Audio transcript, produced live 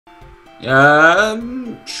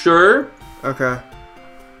Sure. Okay.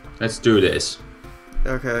 Let's do this.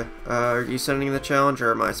 Okay. Are you sending the challenge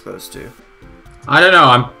or am I supposed to? I don't know.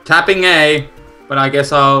 I'm tapping A, but I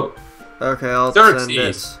guess I'll. Okay, I'll Xerxes. send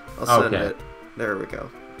it. I'll send Okay. it. There we go.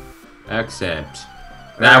 Accept.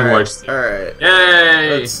 That works. All right.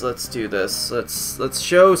 Yay! Let's do this. Let's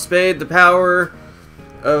show Spade the power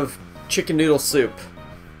of chicken noodle soup.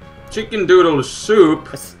 Chicken doodle soup.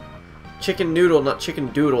 Chicken noodle, not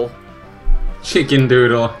chicken doodle. Chicken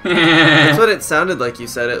doodle. That's what it sounded like you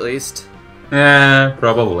said, at least. Yeah,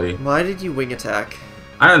 probably. Why did you wing attack?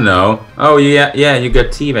 I don't know. Oh yeah, you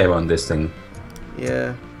got T-Wave on this thing.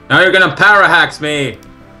 Yeah. Now you're gonna para hacks me,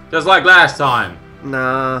 just like last time.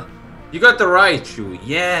 Nah. You got the right shoe.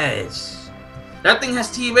 Yes. That thing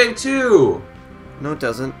has T-Wave too. No, it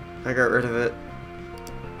doesn't. I got rid of it.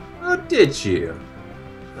 Oh, did you?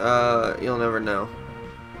 You'll never know.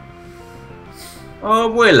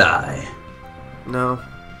 Or will I? No.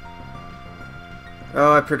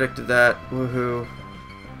 Oh, I predicted that. Woohoo.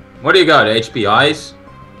 What do you got? HP Ice?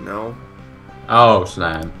 No. Oh,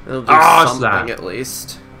 slam. It'll do something slam. at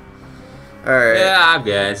least. Alright. Yeah, I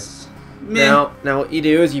guess. Now what you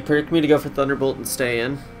do is you predict me to go for Thunderbolt and stay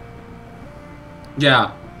in.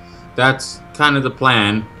 Yeah, that's kind of the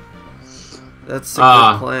plan. That's a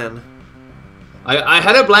good plan. I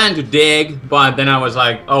had a plan to dig, but then I was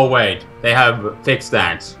like, oh wait, they have fixed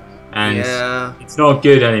that. And yeah. it's not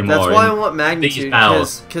good anymore. That's why I want Magnitude,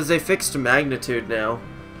 because they fixed Magnitude now.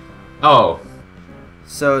 Oh.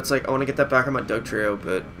 So it's like, I want to get that back on my Doug Trio,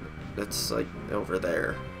 but it's like over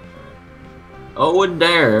there. Over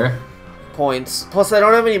there? Points. Plus, I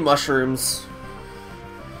don't have any mushrooms.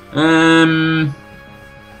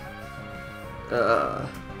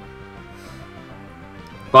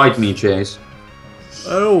 Bite me, Chase.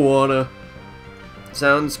 I don't wanna.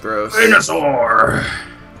 Sounds gross. Dinosaur!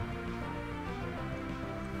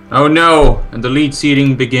 Oh no, and the lead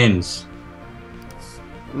seeding begins.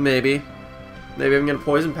 Maybe. Maybe I'm gonna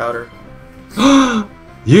poison powder.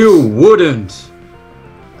 You wouldn't!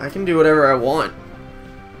 I can do whatever I want.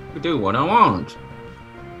 You do what I want.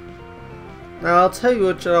 I'll tell you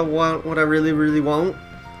what I want, what I really, really want.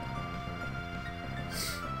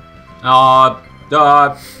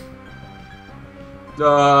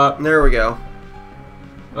 There we go.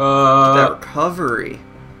 That recovery.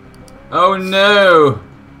 Oh no!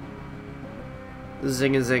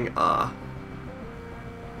 Zing a zing ah.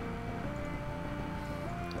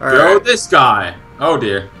 Go Alright. this guy! Oh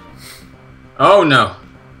dear. Oh no.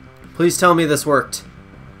 Please tell me this worked.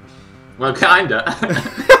 Well, kinda.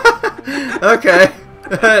 Okay.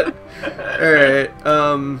 Alright.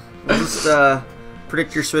 We'll just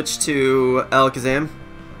predict your switch to Alakazam.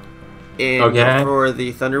 And go for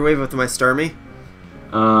the Thunder Wave with my Starmie.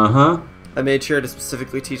 Uh-huh. I made sure to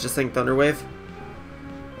specifically teach this thing Thunder Wave.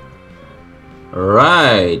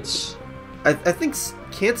 Right. I think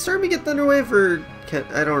can't Starmie get Thunder Wave or can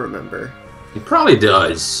I don't remember. It probably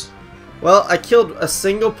does. Well, I killed a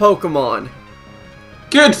single Pokemon.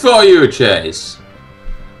 Good for you, Chase.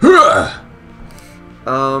 Okay.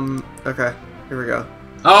 Here we go.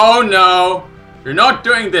 Oh no! You're not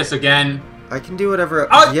doing this again. I can do whatever.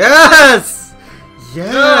 Oh. Yes!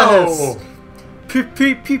 Yes! No!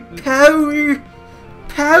 Power!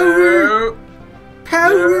 Power! No.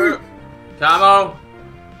 Power! No. Camo!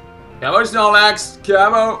 Camo Snorlax!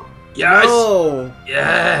 Camo! Yes! No!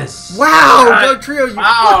 Yes! Wow! Right. Doug Trio, you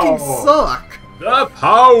Wow. fucking suck! The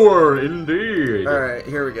power, indeed! Alright,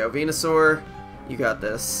 here we go. Venusaur, you got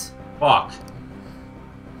this. Fuck.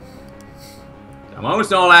 Camo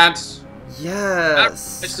Snorlax!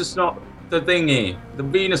 Yes! It's the thingy. The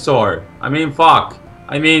Venusaur. I mean, fuck.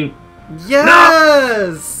 I mean...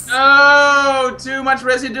 Yes! No! Too much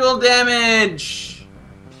residual damage!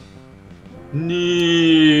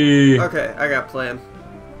 Nee. Okay, I got a plan.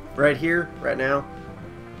 Right here, right now.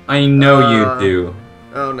 I know you do.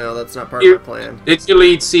 Oh no, that's not part of my plan. Did you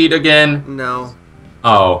lead seed again? No.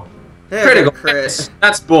 Oh. Hey, Critical. crit.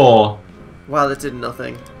 That's bull. Wow, that did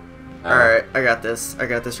nothing. Oh. Alright, I got this. I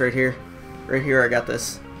got this right here. Right here, I got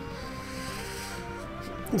this.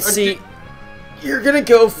 See, you're gonna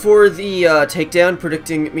go for the takedown,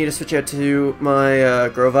 predicting me to switch out to my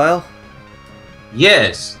Grovyle.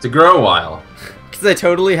 Yes, the Growile. Because I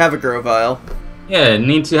totally have a Grovyle. Yeah,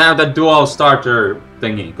 need to have that dual starter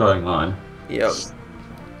thingy going on. Yep.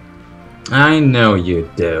 I know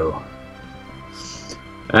you do.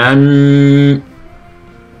 Actually,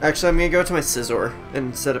 I'm gonna go to my Scizor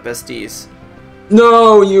and set up SDs.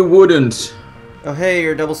 No, you wouldn't. Oh hey,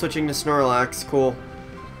 you're double switching to Snorlax. Cool.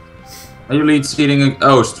 Are you lead seeding?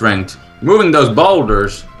 Oh, strength. Moving those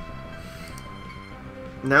boulders.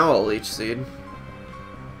 Now I'll Leech Seed.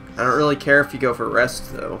 I don't really care if you go for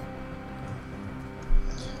Rest, though.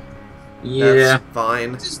 Yeah. That's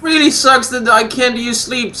fine. This really sucks that I can't use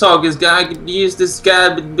Sleep Talk. This guy, I could use this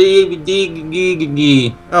guy, but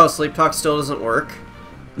baby. Oh, Sleep Talk still doesn't work?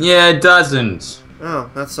 Yeah, it doesn't. Oh,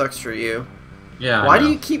 that sucks for you. Yeah. Why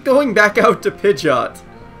do you keep going back out to Pidgeot?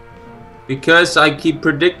 Because I keep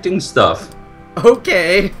predicting stuff.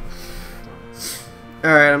 Okay.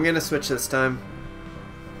 Alright, I'm gonna switch this time.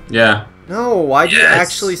 Yeah. No, why'd you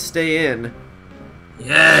actually stay in?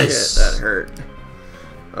 Yes. Shit, that hurt.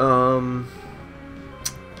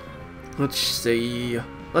 Let's see.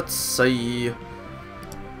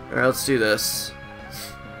 Alright, let's do this.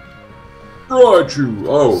 Raichu.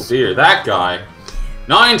 Oh dear, that guy.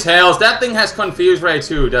 Ninetales, that thing has Confuse Ray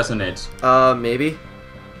too, doesn't it? Maybe.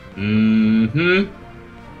 Mm-hmm.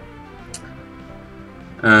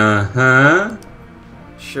 Uh-huh.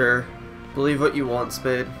 Sure. Believe what you want,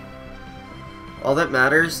 Spade. All that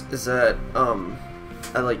matters is that,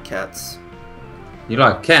 I like cats. You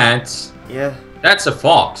like cats? Yeah. That's a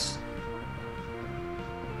fox.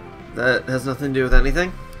 That has nothing to do with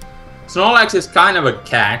anything? Snorlax is kind of a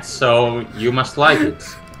cat, so you must like it.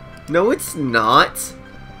 No, it's not.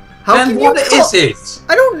 How then can what you is it?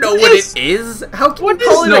 I don't know what it is. How can What you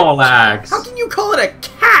call is it Snorlax? How can you call it a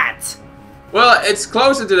cat? Well, it's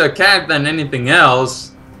closer to the cat than anything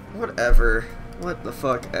else. Whatever. What the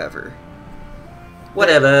fuck ever.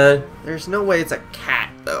 Whatever. There's no way it's a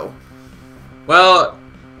cat, though. Well,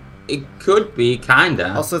 it could be,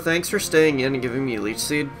 kinda. Also, thanks for staying in and giving me Leech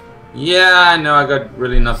Seed. Yeah, I know, I got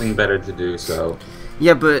really nothing better to do, so...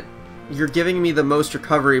 Yeah, but you're giving me the most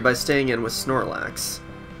recovery by staying in with Snorlax.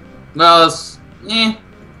 Well,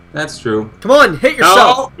 that's true. Come on, hit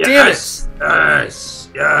yourself! No, Damn yes, it! Yes,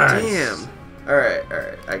 yes. Damn. Alright,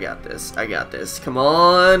 I got this. Come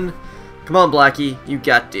on. Come on, Blackie. You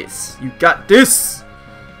got this. You got this!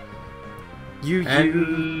 You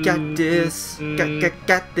got this.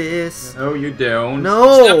 Got this. No, you don't.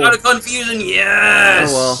 No! Step out of confusion,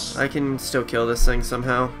 yes! Oh well, I can still kill this thing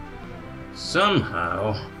somehow.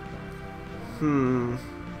 Somehow.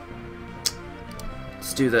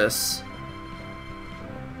 Let's do this.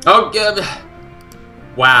 Oh, God.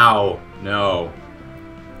 Wow. No.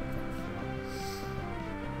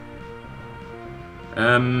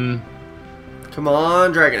 Come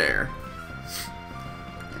on, Dragonair.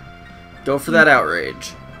 Go for that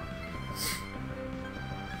outrage.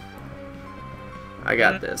 I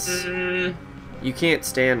got this. You can't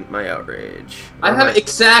stand my outrage. I have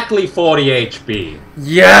exactly 40 HP.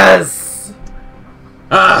 Yes!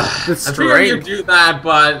 The I figured you'd strength. do that,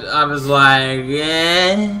 but I was like,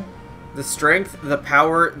 eh. The strength, the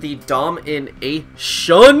power, the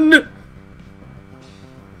domination.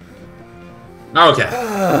 Okay.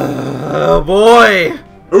 Oh boy!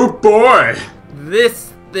 Oh boy!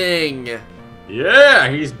 This thing. Yeah,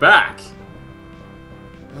 he's back.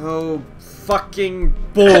 Oh fucking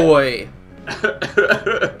boy.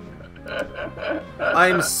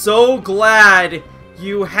 I'm so glad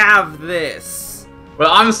you have this.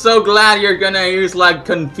 Well, I'm so glad you're gonna use like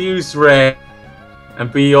Confuse Ray and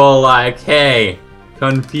be all like, hey,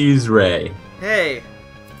 Confuse Ray. Hey,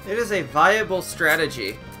 it is a viable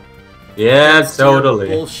strategy. Yeah, Against your totally.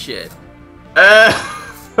 bullshit.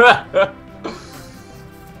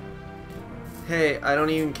 Hey, I don't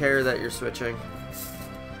even care that you're switching.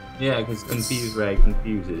 Yeah, because Confuse Ray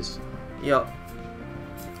confuses. Yup.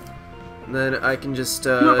 And then I can just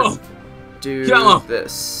No. do Come on.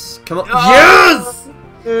 this. Come on. No. Yes!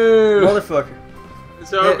 I Motherfucker.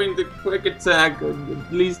 was hoping the quick attack could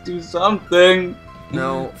at least do something.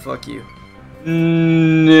 No, fuck you.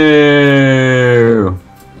 No.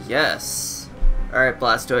 Yes. Alright,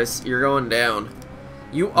 Blastoise, you're going down.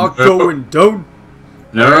 You are No. going down.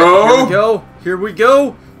 No. Alright, here we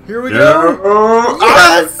go. Here we go. No.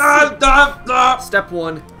 Yes! Ah. Step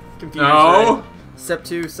 1, Confuse No. Ray. Step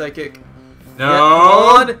 2, Psychic. No. Yeah,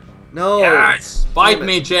 come on. No. Yes. Bite Damn it.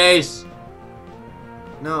 me, Chase.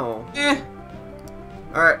 No. Eh.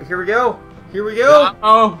 Alright, here we go. Here we go.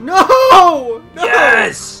 No. No! No!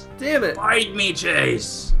 Yes. Damn it. Bite me,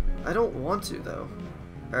 Chase. I don't want to, though.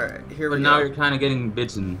 Alright, here But we now go. you're kind of getting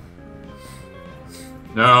bitten.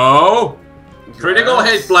 No. Critical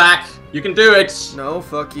Yes. hit, Black. You can do it. No,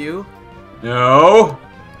 fuck you. No.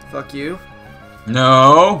 Fuck you.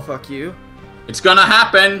 No. Fuck you. It's gonna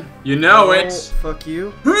happen. You know No, it. Fuck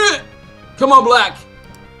you. Come on, Black.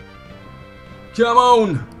 Come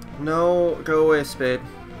on. No, go away, Spade.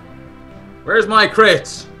 Where's my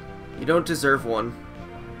crit? You don't deserve one.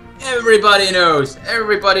 Everybody knows.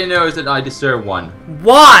 Everybody knows that I deserve one.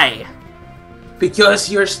 Why?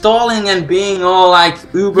 Because you're stalling and being all like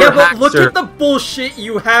uber Yeah, but look hacker. at the bullshit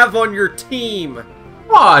you have on your team.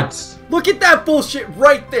 What? Look at that bullshit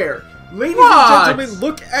right there. Ladies What? and gentlemen,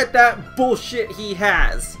 look at that bullshit he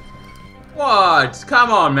has. What?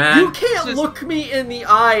 Come on, man. You can't look me in the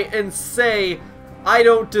eye and say I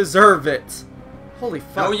don't deserve it. Holy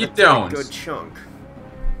fuck, No, you that's a don't. good chunk.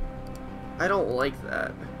 I don't like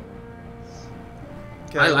that.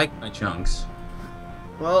 Okay. I like my chunks.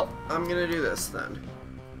 Well, I'm gonna do this then.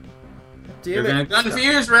 Damn You're it. gonna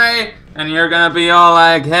confuse Ray, and you're gonna be all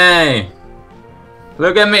like, hey,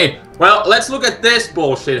 look at me. Well, let's look at this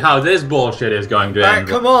bullshit, how this bullshit is going to Alright, end.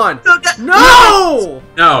 come on. Look at- No!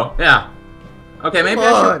 No, yeah. Okay, maybe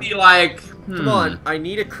I should be like, Come on, I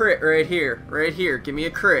need a crit right here. Right here, give me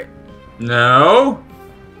a crit. No.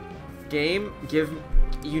 Game,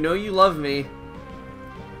 you know you love me.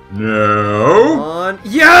 Come No. on.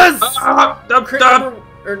 Yes! Stop, Crit stop. number,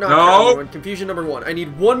 or not No. crit number one, confusion number one. I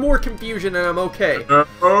need one more confusion and I'm okay. No.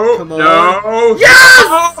 Come on. No. Yes!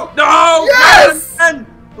 No. No. Yes! Man,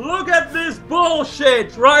 look at this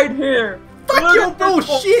bullshit right here. Fuck Look your at this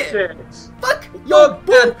bullshit. Fuck your Look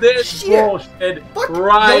at this bullshit Fuck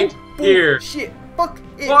right your here. bullshit. Fuck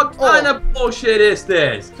it. What kind all. of bullshit is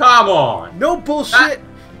this? Come on. No bullshit.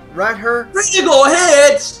 Right her. Critical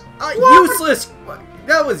hits. What? Useless.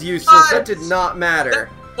 That was useless. That What? did not matter.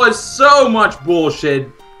 Was so much bullshit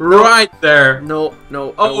right there. Nope,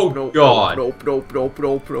 nope, Oh, nope, nope, God. nope, nope, nope,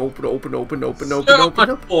 nope, nope, nope, nope, nope, nope, So nope, much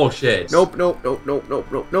nope, bullshit. nope, nope, nope, nope, nope,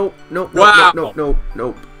 nope, nope, nope, Wow. nope, nope,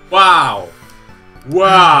 nope. Wow.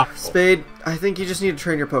 Wow. Spade, I think you just need to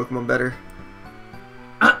train your Pokemon better.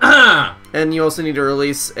 And you also need to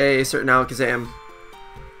release a certain Alakazam.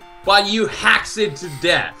 But you hacks it to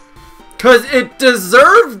death. 'Cause it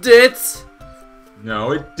deserved it!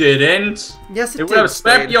 No, it didn't. Yes, it It would have did,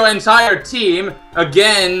 swept Spade. your entire team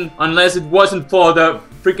again, unless it wasn't for the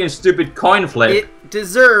freaking stupid coin flip. It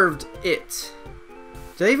deserved it.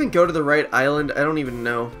 Did I even go to the right island? I don't even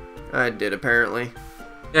know. I did, apparently.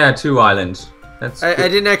 Yeah, 2 islands. That's I good.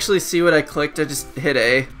 didn't actually see what I clicked, I just hit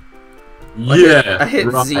A. Yeah, I hit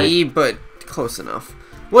right. Z, but close enough.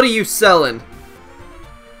 What are you selling?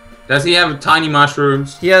 Does he have tiny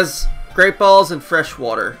mushrooms? He has great balls and fresh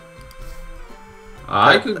water.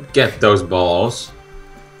 I could get those balls.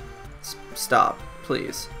 Stop,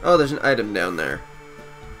 please. Oh, there's an item down there.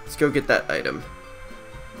 Let's go get that item.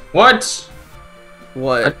 What?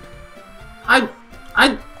 What? I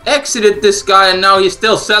exited this guy and now he's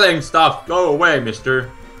still selling stuff. Go away, mister.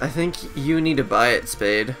 I think you need to buy it,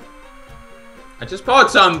 Spade. I just bought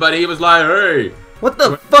some, but he was like, hey. What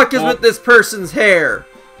the fuck is with this person's hair?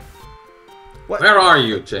 What? Where are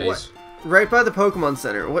you, Chase? What? Right by the Pokemon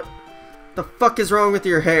Center. What the fuck is wrong with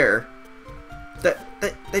your hair? That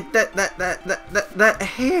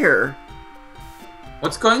hair.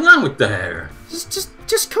 What's going on with the hair?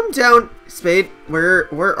 Just come down, Spade. Where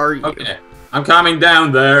are you? Okay, I'm coming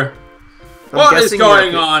down there. I'm What is guessing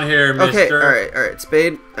going you're- on here, Okay, mister? alright,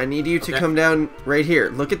 Spade. I need you to come down right here.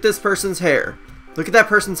 Look at this person's hair. Look at that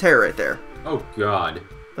person's hair right there. Oh, God.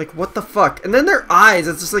 Like, what the fuck? And then their eyes,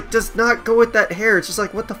 it's just like, does not go with that hair. It's just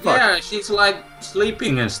like, what the fuck? Yeah, she's like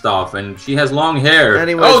sleeping and stuff, and she has long hair.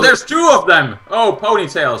 Anyways, oh, there's 2 of them! Oh,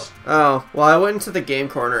 ponytails. Oh, well, I went into the game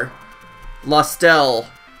corner. Lastel.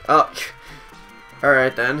 Oh,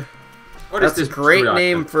 alright then. What is That's a this great mystery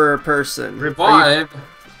name item? for a person. Revive?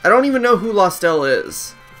 I don't even know who Lastel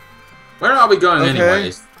is. Where are we going Okay.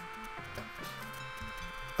 anyways?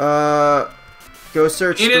 Go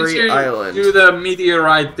search You need 3 to Island. do the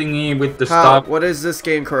meteorite thingy with the How? stuff. What is this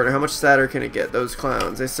game corner? How much sadder can it get? Those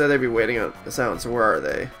clowns. They said they'd be waiting on the sound, so where are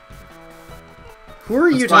they? Who are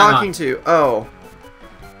you Let's find talking to? Oh.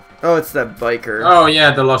 Oh, it's that biker. Oh,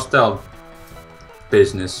 yeah, the Lostel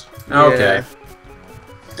business. Okay.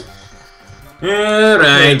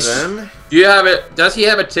 Alright. then. Do you have it? Does he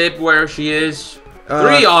have a tip where she is?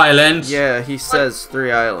 3 islands. Yeah, he says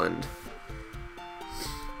 3 Island.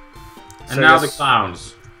 And So now I the guess-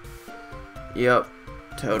 clowns. Yep.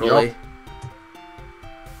 Totally. Yup.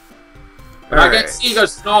 But I can Alright. see the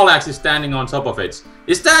Snorlax is standing on top of it.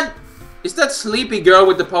 Is that sleepy girl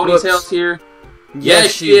with the ponytails Whoops. here? Yes,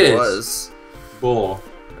 Yes, she she is. was. Bull.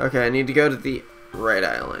 Okay, I need to go to the right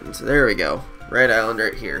island. There we go. Right island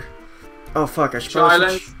right here. Oh fuck, I should Which probably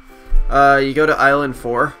island? switch- you go to island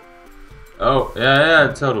 4. Oh,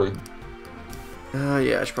 yeah, totally.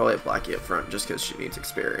 Yeah, I should probably have Blackie up front just because she needs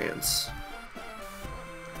experience.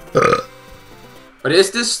 But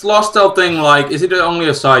is this Lostel thing like, is it only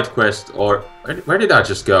a side quest, or where did that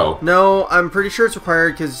just go? No, I'm pretty sure it's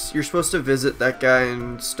required because you're supposed to visit that guy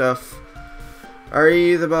and stuff. Are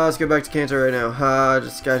you the boss? Go back to Kanto right now. Ha,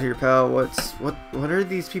 just got here, pal. What are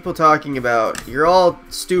these people talking about? You're all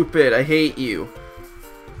stupid. I hate you.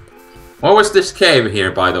 What was this cave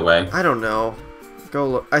here, by the way? I don't know. Go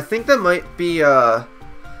look. I think that might be, I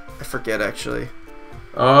forget, actually.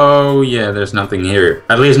 Oh, yeah, there's nothing here.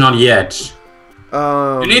 At least not yet.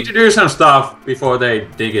 You need to do some stuff before they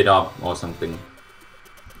dig it up or something.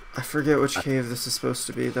 I forget which cave this is supposed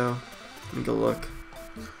to be, though. Let me go look.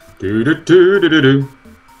 Do.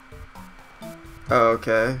 Oh,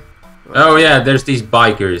 okay. Oh, yeah, there's these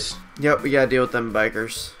bikers. Yep, we gotta deal with them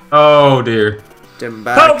bikers. Oh, dear. Them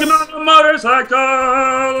bikes. PokeMMO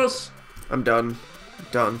motorcycles! I'm done.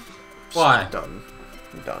 Done. Why? Done.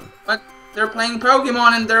 I'm done. But they're playing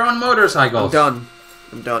Pokemon and they're on motorcycles. I'm done.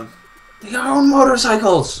 I'm done. They are on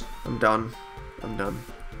motorcycles. I'm done. I'm done.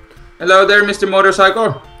 Hello there, Mr.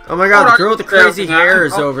 Motorcycle. Oh my god, What the girl with the crazy hair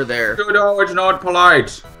is over there. Good, oh, it's not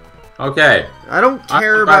polite. Okay. I don't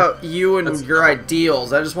care about you and Let's your go.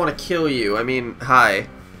 ideals. I just want to kill you. I mean, hi.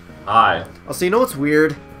 Hi. Also, you know what's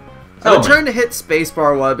weird? Tell I've been me. trying to hit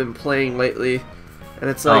spacebar while I've been playing lately. And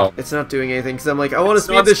it's like, it's not doing anything. Because I'm like, I want to It's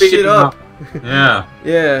speed not this shit speeding up. Yeah.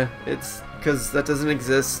 Yeah, it's because that doesn't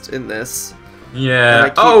exist in this. And I Yeah.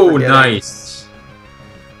 keep Oh, forgetting. nice.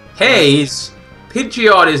 Haze,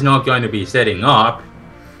 Pidgeot is not going to be setting up.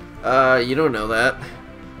 You don't know that.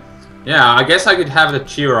 Yeah, I guess I could have the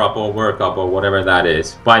cheer up or work up or whatever that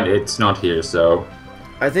is, but it's not here, so.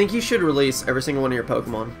 I think you should release every single one of your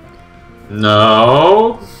Pokemon.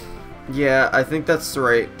 No. Yeah, I think that's the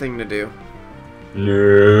right thing to do.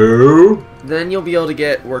 No. Then you'll be able to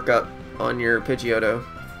get work up on your Pidgeotto.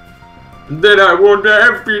 Then I won't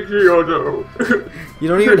have Pidgeotto. You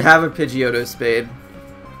don't even have a Pidgeotto, Spade.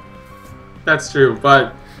 That's true,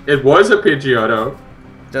 but it was a Pidgeotto.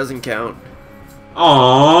 Doesn't count.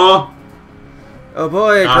 Aww. Oh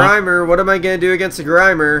boy, a Grimer. What am I gonna do against a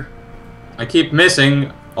Grimer? I keep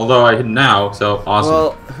missing, although I hit now, so awesome.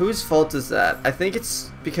 Well, whose fault is that? I think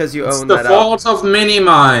it's because you it's own the that fault of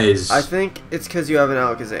Minimize. I think it's because you have an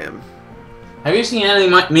Alakazam. Have you seen any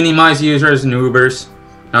Minimize users in Ubers?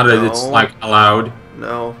 Now that it's, No. like, allowed.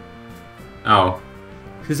 No. Oh.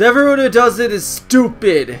 Because everyone who does it is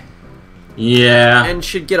stupid. Yeah. And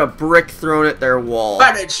should get a brick thrown at their wall.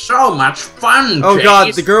 But it's so much fun, Oh Chase.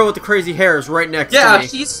 god, the girl with the crazy hair is right next to me.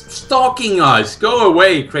 she's stalking us. Go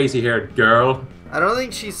away, crazy-haired girl. I don't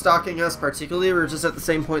think she's stalking us particularly. We're just at the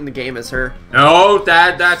same point in the game as her. No,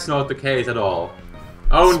 that's not the case at all.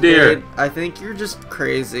 Oh dear. Spade, I think you're just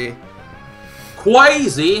crazy.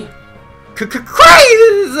 Crazy?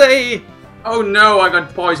 Crazy! Oh no, I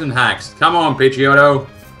got poison hacks. Come on, Pidgeotto.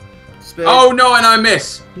 Spade. Oh no, and I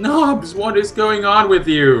miss. Nobs, what is going on with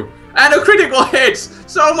you? And a critical hit!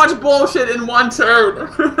 So much bullshit in one turn.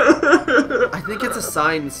 I think it's a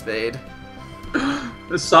sign, Spade.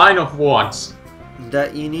 The sign of what?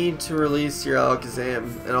 That you need to release your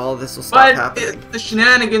Alakazam, and all of this will stop But happening. the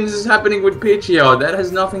shenanigans is happening with Pidgeot. That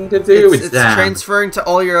has nothing to do with It's that. transferring to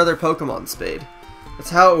all your other Pokemon, Spade. That's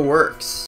how it works.